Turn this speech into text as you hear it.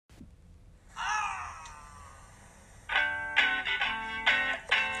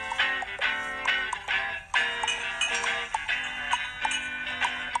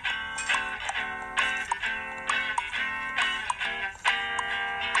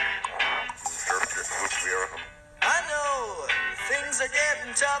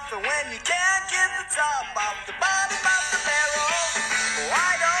getting tougher when you can't get the top off the bottom of the barrel.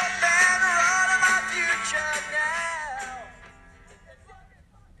 Why don't then run on my future now?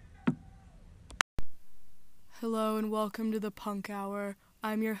 Hello and welcome to the Punk Hour.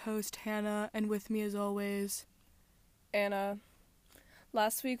 I'm your host, Hannah, and with me as always, Anna.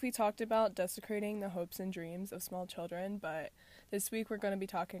 Last week we talked about desecrating the hopes and dreams of small children, but this week we're going to be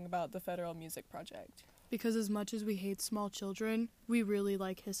talking about the Federal Music Project. Because as much as we hate small children, we really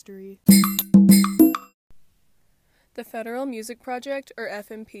like history. The Federal Music Project, or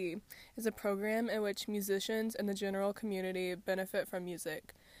FMP, is a program in which musicians and the general community benefit from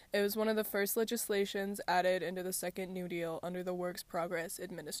music. It was one of the first legislations added into the Second New Deal under the Works Progress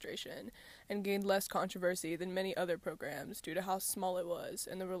Administration, and gained less controversy than many other programs due to how small it was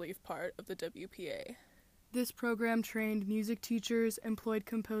in the relief part of the WPA. This program trained music teachers, employed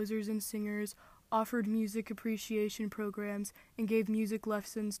composers and singers, offered music appreciation programs, and gave music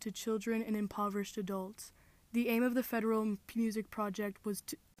lessons to children and impoverished adults. The aim of the Federal Music Project was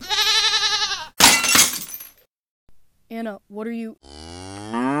to... Anna, what are you...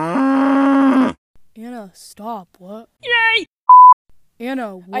 Anna, stop. What? Yay!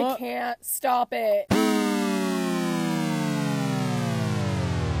 Anna, what? I can't stop it.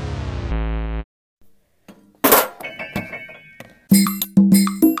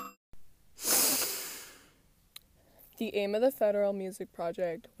 The aim of the Federal Music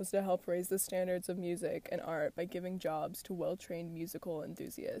Project was to help raise the standards of music and art by giving jobs to well-trained musical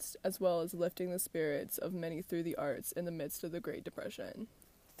enthusiasts, as well as lifting the spirits of many through the arts in the midst of the Great Depression.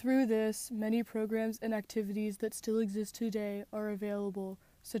 Through this, many programs and activities that still exist today are available,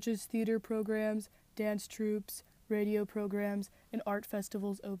 such as theater programs, dance troupes, radio programs, and art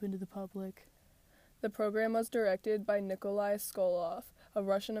festivals open to the public. The program was directed by Nikolai Skoloff, a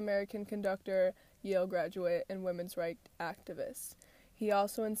Russian-American conductor, Yale graduate, and women's rights activist. He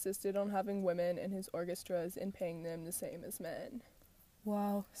also insisted on having women in his orchestras and paying them the same as men.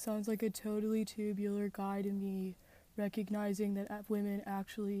 Wow, sounds like a totally tubular guy to me, recognizing that women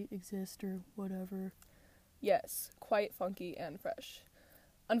actually exist or whatever. Yes, quite funky and fresh.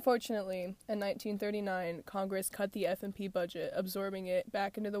 Unfortunately, in 1939, Congress cut the FMP budget, absorbing it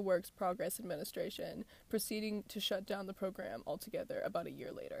back into the Works Progress Administration, proceeding to shut down the program altogether about a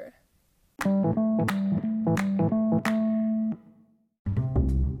year later.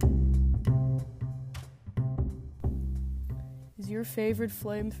 Is your favorite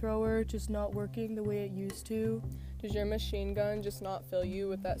flamethrower just not working the way it used to? Does your machine gun just not fill you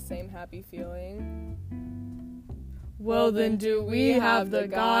with that same happy feeling? Well, then do we have the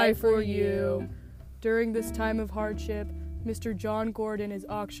guy for you. During this time of hardship, Mr. John Gordon is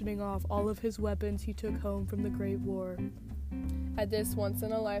auctioning off all of his weapons he took home from the Great War. At this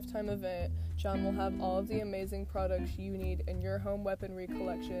once-in-a-lifetime event, John will have all of the amazing products you need in your home weaponry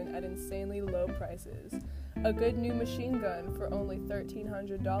collection at insanely low prices. A good new machine gun for only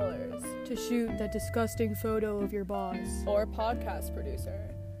 $1,300. To shoot that disgusting photo of your boss. Or podcast producer.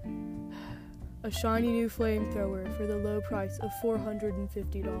 A shiny new flamethrower for the low price of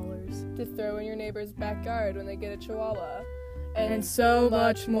 $450. To throw in your neighbor's backyard when they get a chihuahua. And so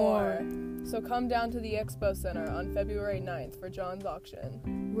much more. So come down to the Expo Center on February 9th for John's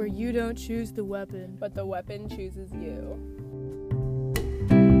auction. Where you don't choose the weapon, but the weapon chooses you.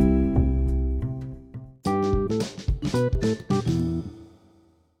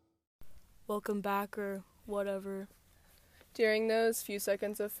 Welcome back, or whatever. During those few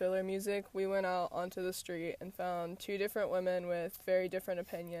seconds of filler music, we went out onto the street and found two different women with very different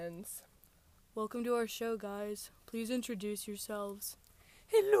opinions. Welcome to our show, guys. Please introduce yourselves.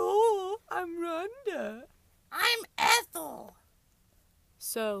 Hello, I'm Rhonda. I'm Ethel.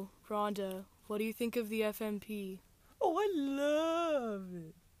 So, Rhonda, what do you think of the FMP? Oh, I love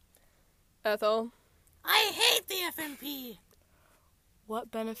it. Ethel? I hate the FMP.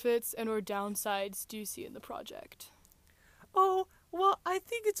 What benefits and or downsides do you see in the project? Oh, well, I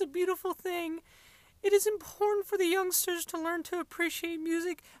think it's a beautiful thing. It is important for the youngsters to learn to appreciate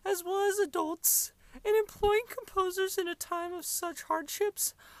music as well as adults. And employing composers in a time of such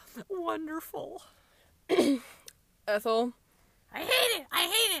hardships, wonderful. Ethel? I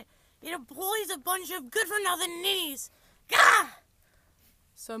hate it. It employs a bunch of good-for-nothing ninnies. Gah!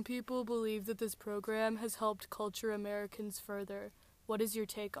 Some people believe that this program has helped culture Americans further. What is your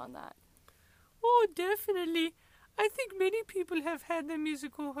take on that? Oh, definitely. I think many people have had their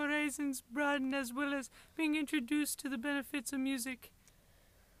musical horizons broadened as well as being introduced to the benefits of music.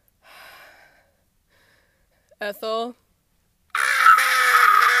 Ethel?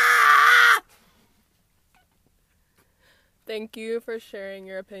 Thank you for sharing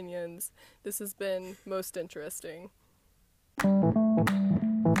your opinions. This has been most interesting.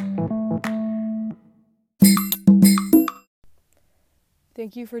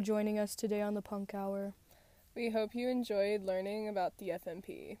 Thank you for joining us today on the Punk Hour. We hope you enjoyed learning about the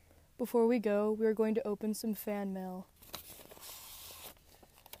FMP. Before we go, we are going to open some fan mail.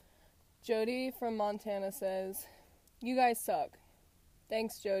 Jody from Montana says, "You guys suck."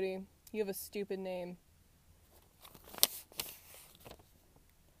 Thanks, Jody. You have a stupid name.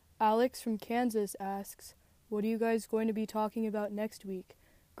 Alex from Kansas asks, "What are you guys going to be talking about next week?"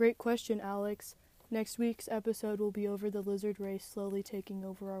 Great question, Alex. Next week's episode will be over the lizard race slowly taking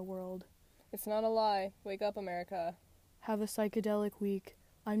over our world. It's not a lie. Wake up, America. Have a psychedelic week.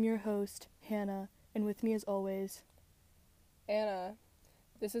 I'm your host, Hannah, and with me as always, Anna.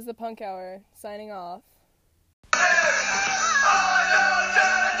 This is the Punk Hour, signing off.